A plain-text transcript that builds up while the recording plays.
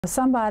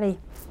Somebody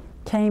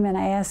came and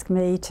asked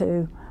me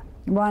to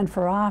run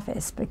for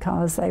office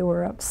because they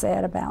were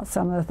upset about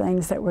some of the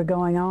things that were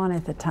going on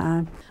at the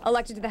time.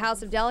 Elected to the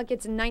House of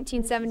Delegates in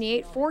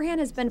 1978, Forehand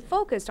has been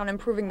focused on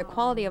improving the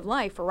quality of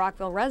life for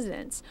Rockville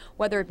residents,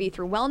 whether it be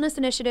through wellness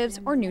initiatives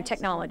or new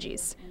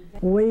technologies.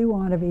 We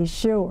want to be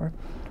sure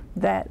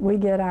that we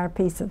get our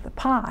piece of the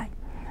pie,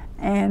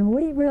 and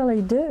we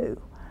really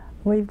do.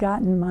 We've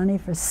gotten money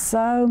for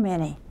so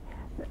many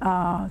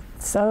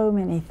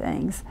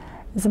things.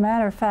 As a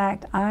matter of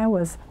fact, I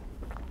was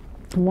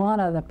one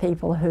of the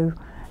people who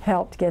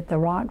helped get the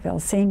Rockville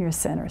Senior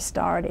Center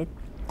started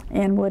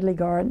in Woodley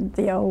Garden,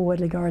 the old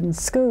Woodley Garden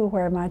School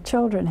where my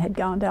children had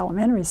gone to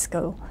elementary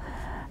school.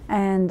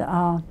 And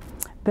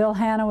Bill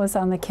Hanna was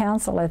on the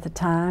council at the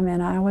time,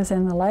 and I was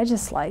in the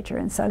legislature,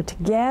 and so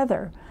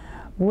together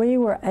we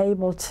were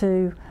able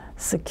to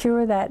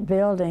secure that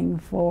building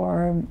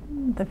for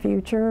the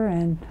future,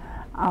 and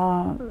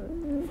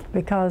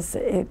because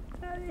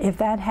if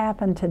that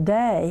happened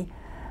today,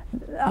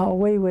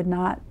 we would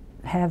not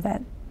have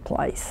that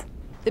place.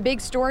 The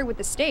big story with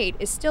the state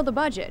is still the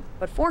budget,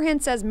 but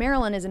Forehand says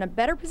Maryland is in a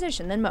better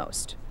position than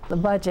most. The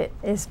budget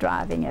is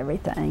driving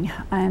everything,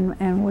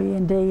 and we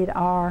indeed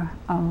are,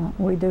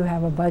 we do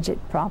have a budget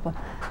problem.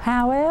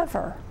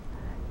 However,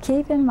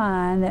 keep in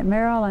mind that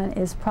Maryland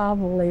is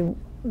probably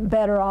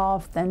better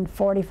off than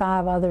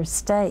 45 other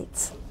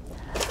states.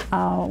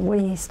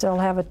 We still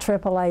have a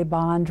AAA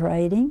bond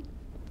rating.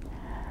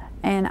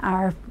 And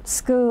our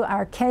school,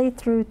 our K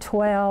through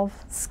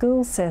 12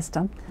 school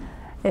system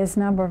is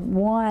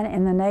 #1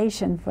 in the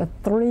nation for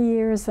 3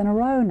 years in a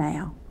row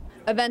now.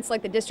 Events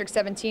like the District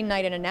 17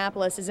 night in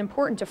Annapolis is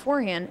important to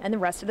Forehand and the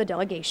rest of the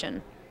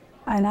delegation.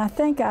 And I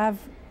think I've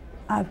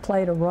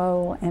played a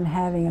role in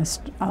having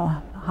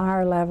a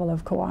higher level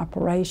of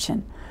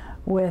cooperation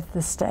with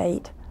the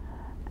state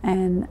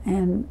and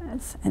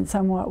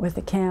somewhat with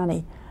the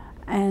county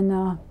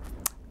and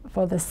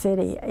for the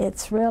city.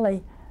 It's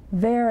really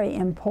very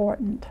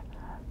important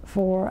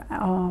for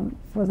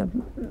the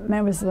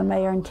members of the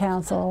mayor and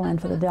council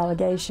and for the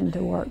delegation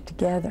to work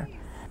together.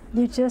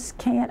 You just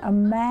can't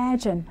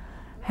imagine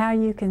how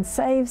you can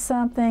save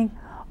something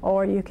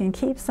or you can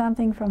keep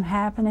something from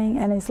happening,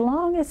 and as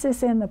long as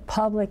it's in the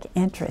public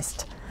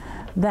interest,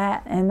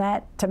 that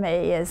to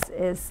me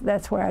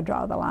that's where I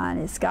draw the line.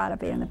 It's got to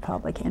be in the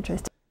public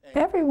interest.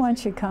 Everyone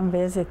should come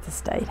visit the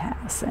State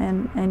House,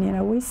 and you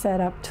know, we set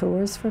up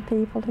tours for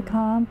people to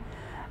come.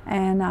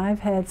 And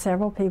I've had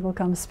several people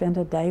come spend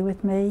a day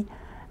with me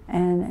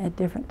and at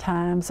different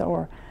times,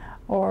 or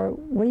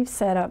we've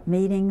set up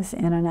meetings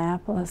in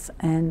Annapolis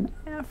and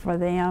for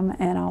them,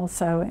 and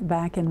also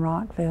back in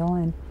Rockville.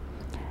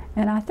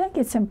 And I think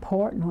it's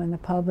important when the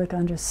public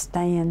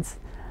understands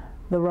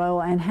the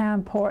role and how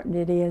important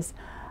it is.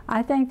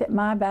 I think that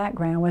my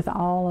background with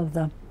all of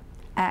the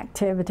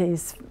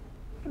activities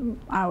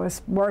I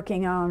was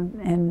working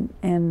on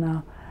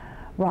in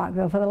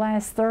Rockville for the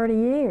last 30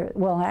 years.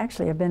 Well,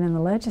 actually, I've been in the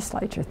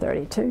legislature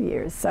 32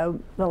 years, so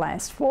the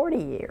last 40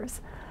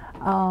 years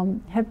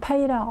have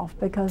paid off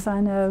because I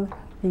know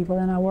people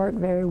and I work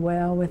very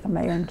well with the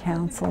mayor and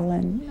council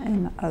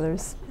and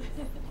others.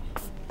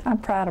 I'm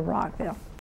proud of Rockville.